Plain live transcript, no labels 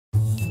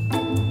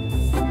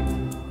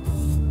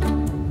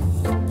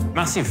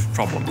Massive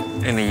problem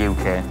in the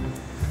UK.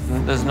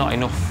 There's not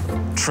enough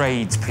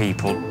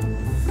tradespeople,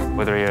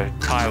 whether you're a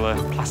tiler,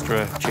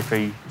 plasterer,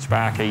 chippy,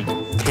 sparky.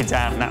 Kids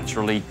aren't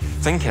naturally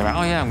thinking about,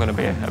 oh, yeah, I'm going to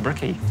be a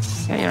brickie.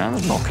 Yeah, your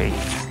hand's mucky.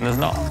 And there's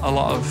not a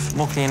lot of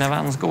mucking of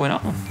hands going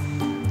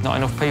on. Not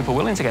enough people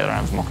willing to get their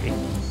hands mucky.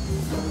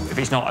 If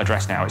it's not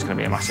addressed now, it's going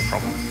to be a massive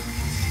problem.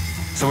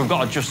 So we've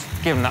got to just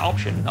give them that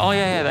option. Oh,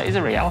 yeah, that is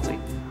a reality.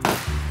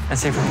 And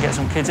see if we can get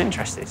some kids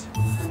interested.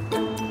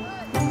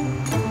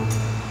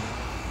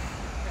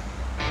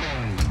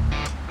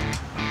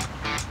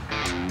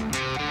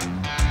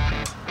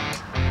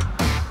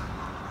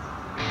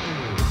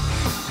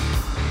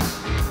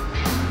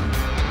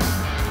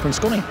 From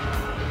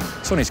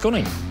Scunny. Sunny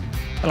Scunny.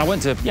 And I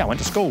went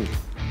to school,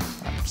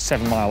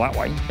 7 mile that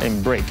way,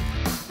 in Brig.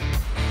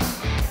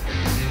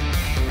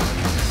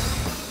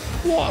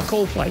 What a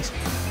cool place.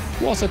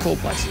 What a cool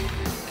place.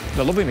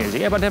 The lovely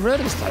music, yeah, but I've never heard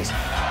of this place.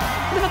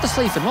 They've had the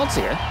Sleaford Mods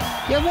here.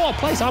 Yeah, what a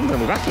place, I'm going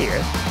to be back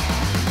here.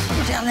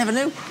 I never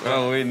knew.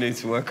 Well, we need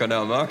to work on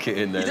our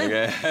marketing then.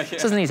 Yeah. It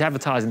doesn't need to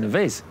advertise in the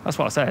Viz, that's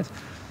what I said.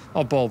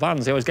 Oddball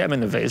bands, they always get them in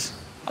the Viz.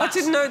 I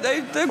didn't know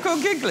they've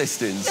got gig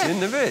listings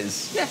in the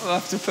Viz. Yeah. I'll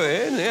have to put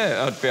it in,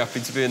 yeah. I'd be happy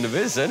to be in the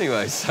Viz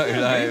anyway, so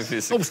if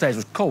it's... Upstairs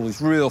was cool, it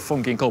was real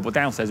funky and cool, but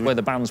downstairs, where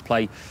the bands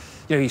play, you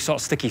know, you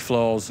sort of sticky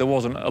floors, there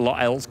wasn't a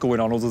lot else going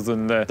on other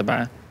than the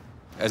bar.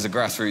 As a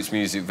Grassroots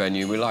music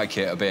venue, we like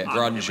it a bit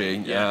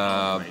grungy,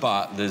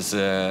 but there's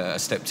a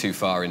step too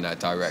far in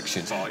that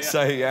direction. Oh, yeah.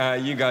 So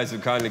you guys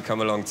have kindly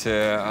come along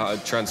to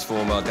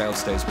transform our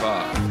downstairs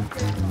bar.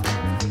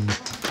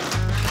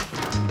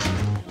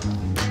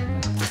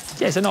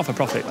 Yeah, it's a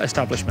not-for-profit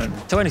establishment.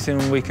 So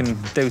anything we can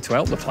do to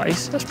help the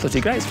place, that's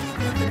bloody great.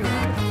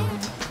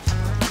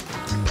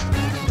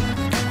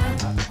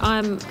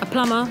 I'm a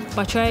plumber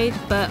by trade,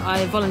 but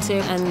I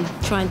volunteer and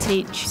try and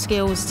teach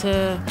skills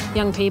to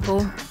young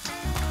people.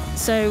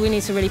 So we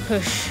need to really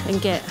push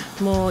and get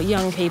more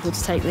young people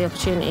to take the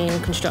opportunity in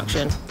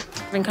construction.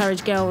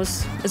 Encourage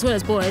girls, as well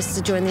as boys,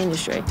 to join the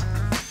industry.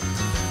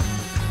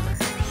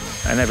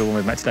 And everyone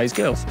we've met today is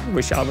girls,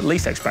 which I would at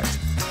least expect.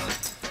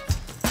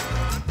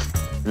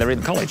 They're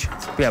in college.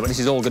 Yeah, but this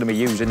is all going to be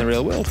used in the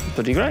real world.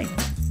 Bloody great.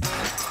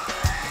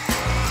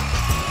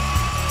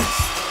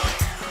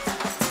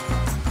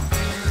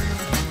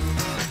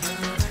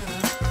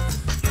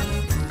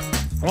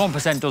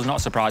 1% does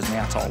not surprise me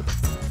at all.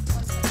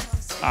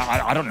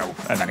 I don't know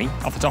of any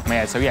off the top of my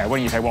head, so yeah,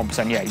 when you say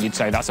 1%, yeah, you'd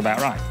say that's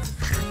about right.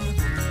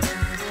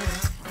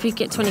 If you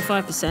get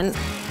 25%,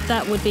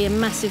 that would be a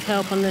massive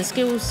help on the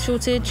skills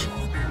shortage.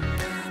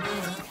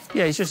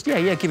 Yeah, it's just,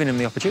 giving them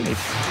the opportunity.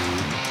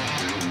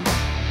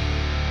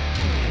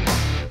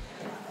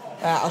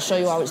 I'll show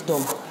you how it's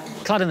done.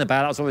 Cladding the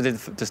bar, that's what we did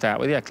to start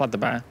with, yeah, clad the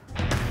bar.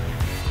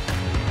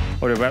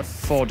 We've about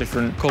 4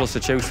 different colours to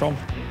choose from.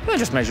 Yeah,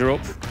 just measure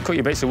up, cut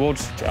your bits of wood.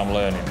 I'm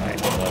learning,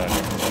 mate, I'm learning.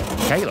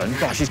 Caitlin,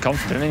 gosh, she's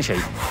confident, isn't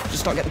she?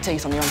 Just don't get the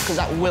teeth on your hand, because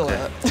that will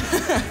hurt.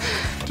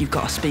 You've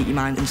got to speak your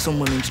mind, and some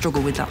women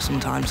struggle with that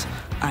sometimes.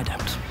 I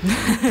don't.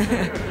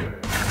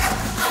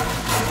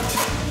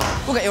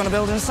 We'll get you on a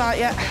building site,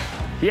 yeah?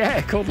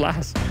 Yeah, good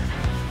lass.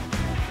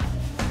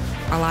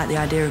 I like the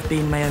idea of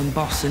being my own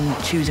boss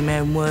and choosing my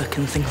own work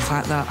and things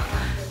like that.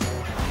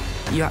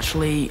 You're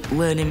actually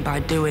learning by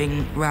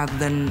doing rather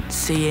than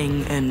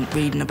seeing and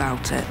reading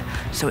about it,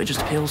 so it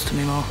just appeals to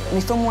me more. My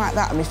thumb like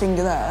that and my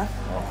finger there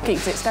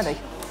keeps it steady.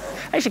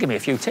 They should give me a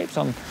few tips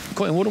on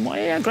cutting wood and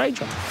wire. Yeah, great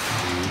job.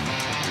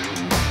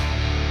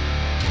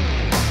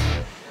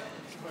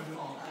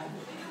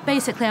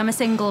 Basically, I'm a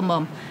single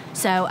mum,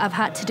 so I've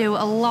had to do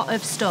a lot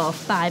of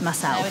stuff by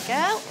myself. There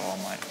we go. Oh,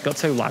 mate. Got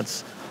 2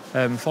 lads,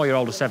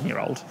 4-year-old and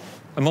 7-year-old.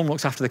 And Mum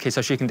looks after the kids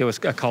so she can do a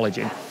college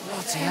in.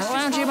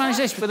 How do you manage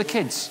this with the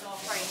kids?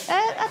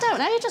 I don't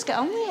know, you just get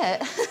on with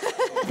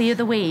it. The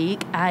other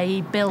week,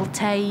 I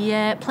built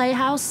a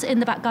playhouse in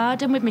the back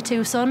garden with my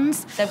 2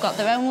 sons. They've got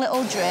their own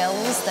little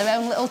drills, their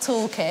own little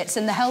toolkits,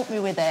 and they help me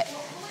with it.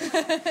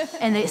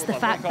 And it's the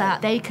fact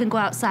that they can go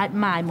outside.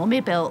 My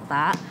mummy built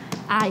that.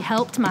 I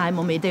helped my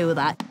mummy do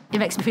that. It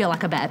makes me feel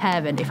like a better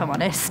parent, if I'm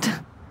honest.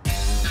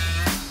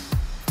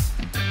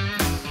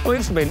 Well,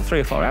 it's been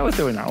 3 or 4 hours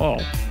doing that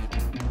all.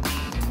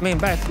 Me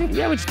and Beth,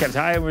 yeah, we just kept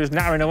at it, we were just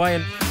nattering away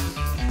and...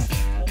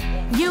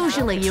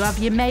 Usually you have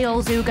your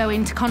males who go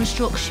into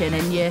construction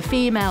and your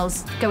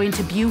females go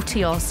into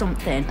beauty or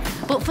something.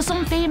 But for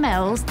some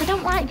females, they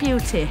don't like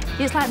beauty.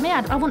 It's like me,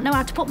 I wouldn't know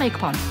how to put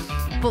makeup on.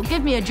 But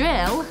give me a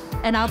drill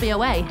and I'll be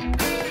away.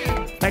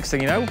 Next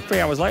thing you know, 3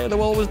 hours later, the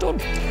wall was done.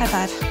 High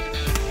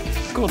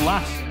five. Good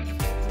laugh.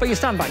 But you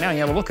stand back now and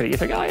you have a look at it, you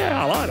think, oh,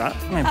 yeah, I like that.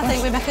 I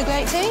think we make a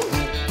great team.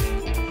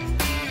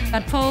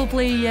 I'd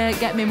probably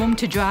get my mum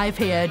to drive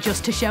here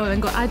just to show her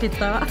and go, I did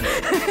that.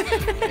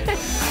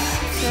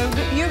 So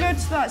you go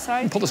to that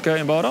side. Put the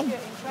skirting board on.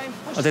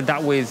 I did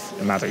that with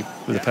Maddie,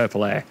 with the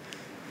purple hair.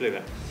 Blue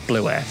hair.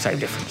 Blue hair, same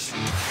difference.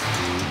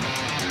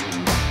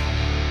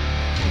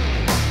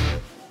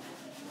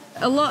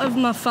 A lot of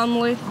my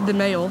family, the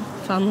male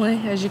family,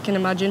 as you can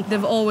imagine,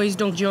 they've always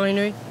done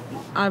joinery.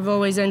 I've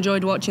always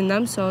enjoyed watching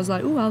them, so I was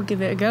like, ooh, I'll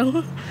give it a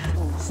go.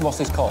 What's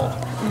this called?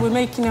 We're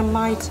making a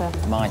mitre.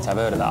 Mitre, I've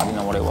heard of that. I didn't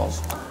know what it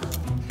was.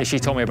 She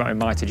told me about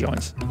my mitre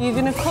joints. You're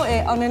going to cut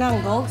it on an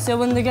angle, so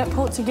when they get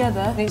put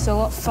together, it's a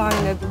lot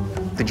finer.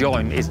 The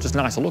joint is just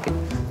nicer looking.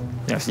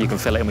 You know, so you can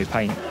fill it in with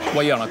paint.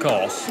 Well, you're on a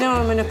course? No,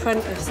 I'm an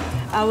apprentice.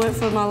 I work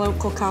for my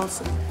local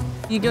council.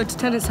 You go to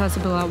tenants' house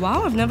and be like,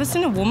 wow, I've never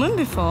seen a woman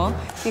before.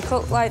 You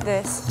cook like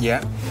this.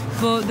 Yeah.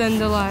 But then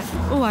they're like,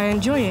 oh, I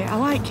enjoy it. I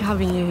like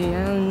having you here,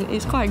 and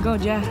it's quite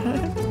good, yeah.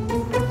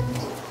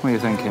 What are you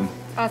thinking?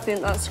 I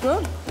think that's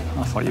good.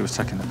 I thought you was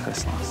taking the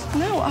piss, lass.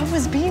 No, I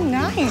was being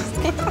nice.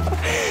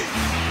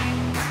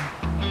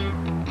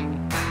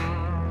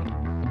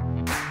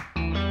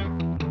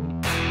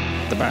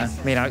 The bar.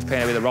 Me and Alex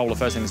painted with a roller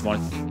first thing this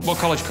morning. What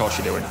college course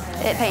are you doing?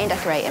 Painting and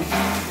decorating.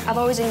 I've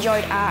always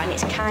enjoyed art, and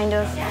it's kind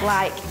of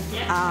like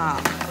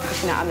art,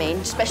 if you know what I mean,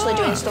 especially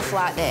doing stuff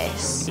like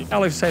this.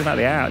 Alex was saying about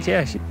the art,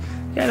 yeah.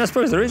 Yeah, I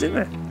suppose there is, isn't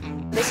there?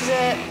 This is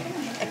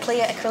a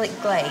clear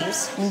acrylic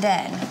glaze, and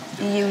then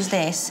you use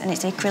this, and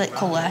it's the acrylic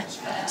colour.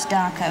 It's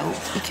dark oak.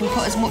 You can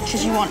put as much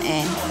as you want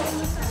in.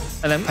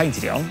 And then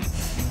painted it on.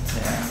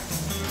 Yeah.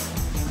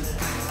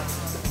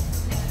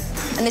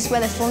 And this is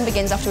where the fun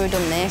begins after we've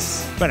done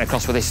this. Went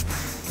across with this,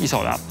 you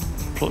saw that,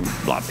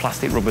 like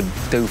plastic rubber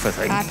doofer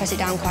thing. I press it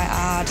down quite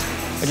hard.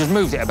 I just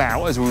moved it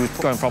about as we were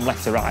going from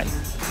left to right,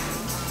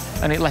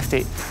 and it left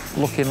it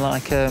looking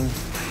like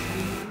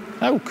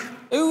oak.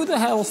 Who the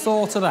hell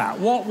thought of that?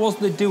 What was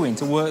they doing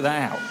to work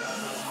that out?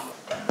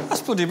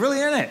 That's bloody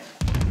brilliant, isn't it?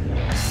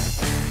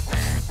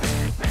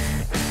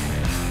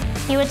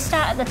 You would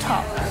start at the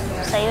top,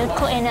 so you would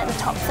cut in at the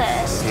top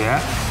first.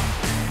 Yeah.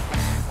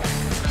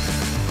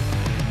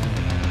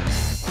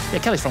 Yeah,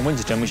 Kelly's from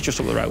Winterton, which is just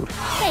up the road.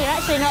 Yeah, you're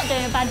actually not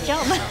doing a bad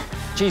job.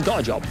 She's got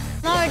a job.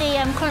 I'm already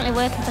currently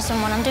working for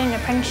someone. I'm doing an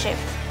apprenticeship.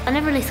 I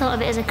never really thought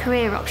of it as a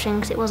career option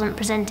because it wasn't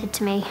presented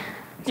to me.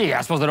 Yeah,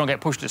 I suppose they don't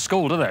get pushed at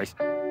school, do they?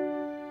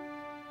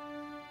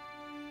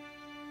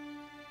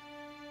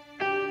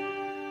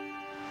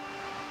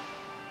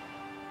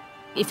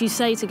 If you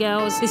say to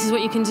girls, this is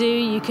what you can do,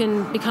 you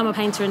can become a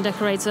painter and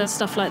decorator,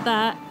 stuff like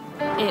that,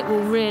 it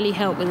will really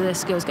help with the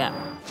skills gap.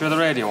 Do you have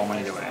the radio on when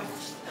you do it?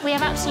 We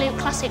have absolute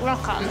classic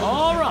rock on.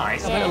 All right.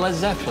 Yeah. A bit of Led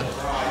Zeppelin.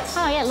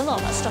 Oh, yeah, I love all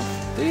that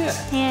stuff. Do you?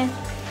 Yeah.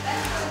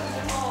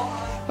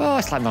 Oh,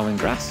 it's like mowing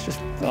grass.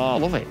 I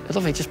love it. I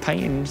love it, just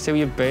painting, see where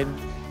you've been.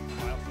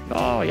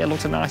 Oh, yeah, it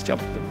looks a nice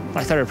job.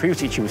 Like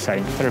therapeutic, you were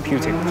saying.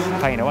 Therapeutic,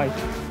 painting away.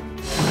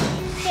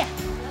 Yeah,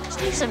 it's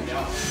decent.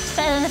 It's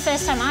better than the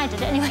first time I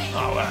did it, anyway.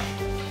 Oh, well.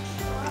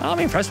 I'm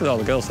impressed with all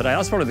the girls today.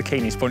 That's probably the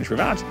keenest bunch we've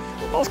had.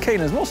 All as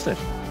keen as mustard.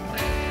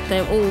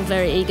 They're all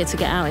very eager to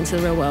get out into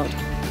the real world.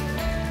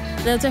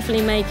 They'll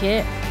definitely make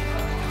it.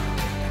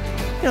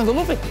 You know, they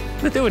love it.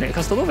 They're doing it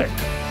because they love it.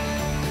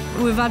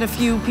 We've had a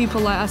few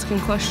people like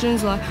asking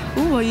questions like,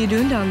 oh, what are you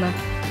doing down there?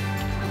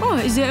 Oh,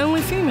 is it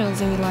only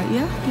females? And you're like,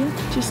 yeah,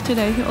 just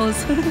today,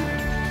 us.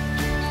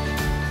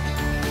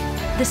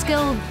 The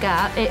skill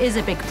gap, it is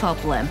a big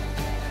problem.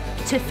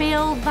 To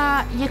feel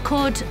that you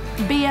could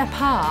be a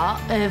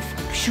part of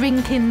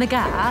shrinking the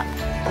gap,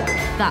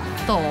 that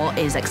thought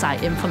is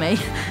exciting for me.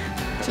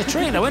 It's a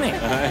treat, though, isn't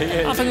it?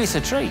 Yeah, I think it's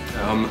a treat.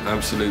 I'm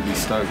absolutely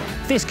stoked.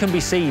 This can be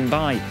seen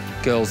by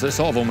girls that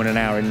sort of in an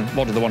hour in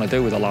what do they want to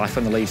do with their life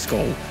when they leave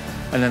school,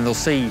 and then they'll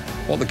see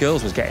what the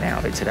girls was getting out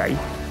of it today.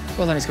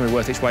 Well, then it's going to be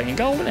worth its weight in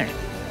gold, isn't it?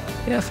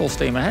 Yeah, full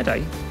steam ahead,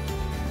 eh?